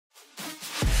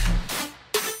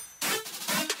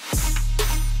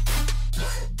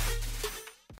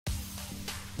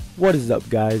What is up,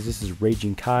 guys? This is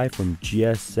Raging Kai from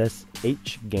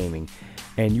GSSH Gaming,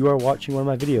 and you are watching one of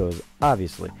my videos,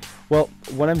 obviously. Well,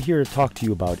 what I'm here to talk to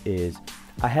you about is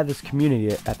I have this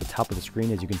community at the top of the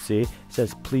screen, as you can see. It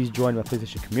says, please join my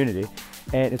PlayStation community,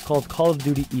 and it's called Call of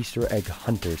Duty Easter Egg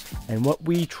Hunters. And what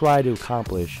we try to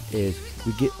accomplish is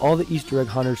we get all the Easter egg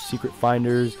hunters, secret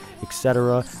finders,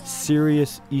 etc.,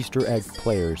 serious Easter egg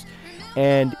players.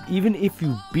 And even if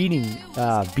you've beaten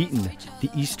the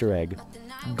Easter egg,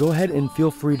 go ahead and feel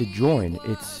free to join.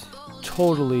 It's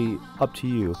totally up to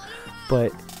you.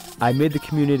 But I made the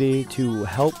community to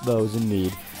help those in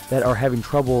need that are having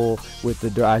trouble with the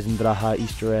Draha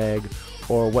Easter egg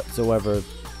or whatsoever,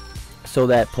 so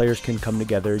that players can come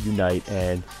together, unite,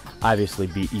 and obviously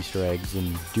beat Easter eggs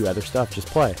and do other stuff. Just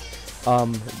play.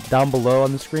 Down below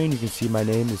on the screen you can see my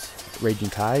name is Raging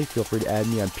Kai. Feel free to add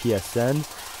me on PSN.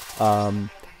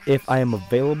 If I am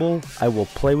available, I will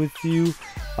play with you.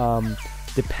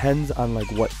 Depends on like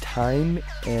what time,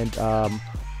 and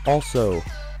also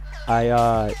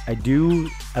I do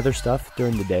other stuff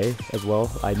during the day as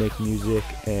well. I make music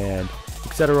and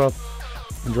etc.,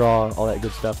 draw, all that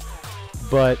good stuff.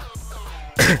 But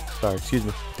sorry, excuse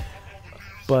me.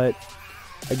 But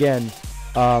again,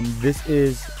 this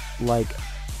is like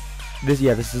this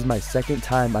is my second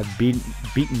time I've beaten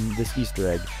this Easter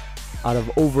egg out of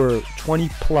over 20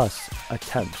 plus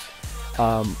attempts.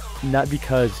 Not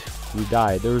because we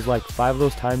died. There was like 5 of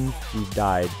those times we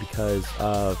died because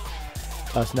of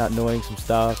us not knowing some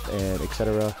stuff and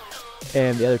etc.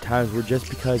 And the other times were just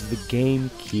because the game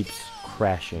keeps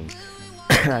crashing.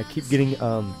 I keep getting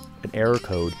an error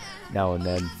code now and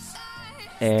then,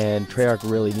 and Treyarch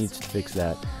really needs to fix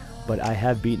that. But I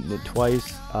have beaten it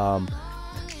twice.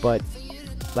 But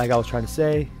like I was trying to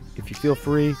say, if you feel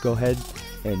free, go ahead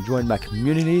and join my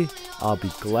community. I'll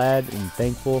be glad and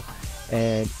thankful.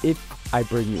 And if I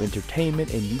bring you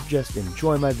entertainment and you just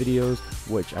enjoy my videos,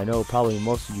 which I know probably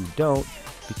most of you don't,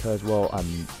 because, well,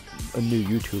 I'm a new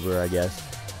YouTuber, I guess,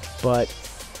 but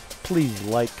please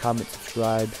like, comment,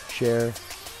 subscribe, share,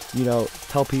 you know,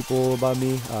 tell people about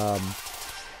me.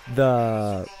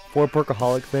 The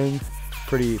 4Perkaholic thing,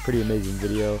 pretty amazing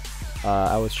video.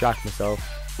 I was shocked myself.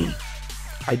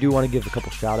 I do want to give a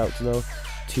couple shout outs though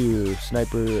to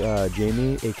Sniper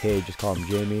Jamie, aka just call him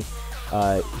Jamie.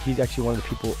 He's actually one of the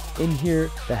people in here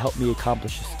that helped me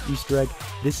accomplish this Easter egg.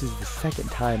 This is the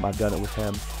second time I've done it with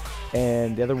him.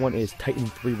 And the other one is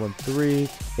Titan313,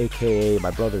 aka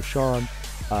my brother Sean.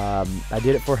 I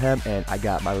did it for him and I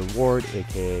got my reward,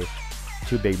 aka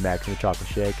 2 Big Macs and a chocolate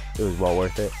shake. It was well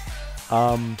worth it.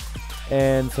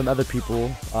 And some other people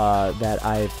that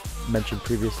I've mentioned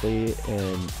previously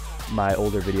in my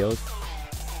older videos.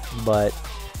 But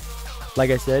like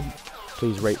I said,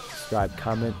 please rate, subscribe,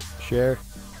 comment, share,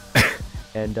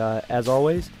 and as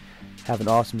always, have an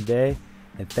awesome day,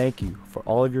 and thank you for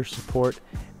all of your support,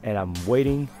 and I'm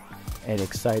waiting and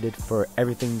excited for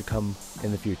everything to come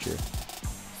in the future.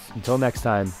 Until next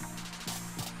time,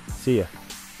 see ya.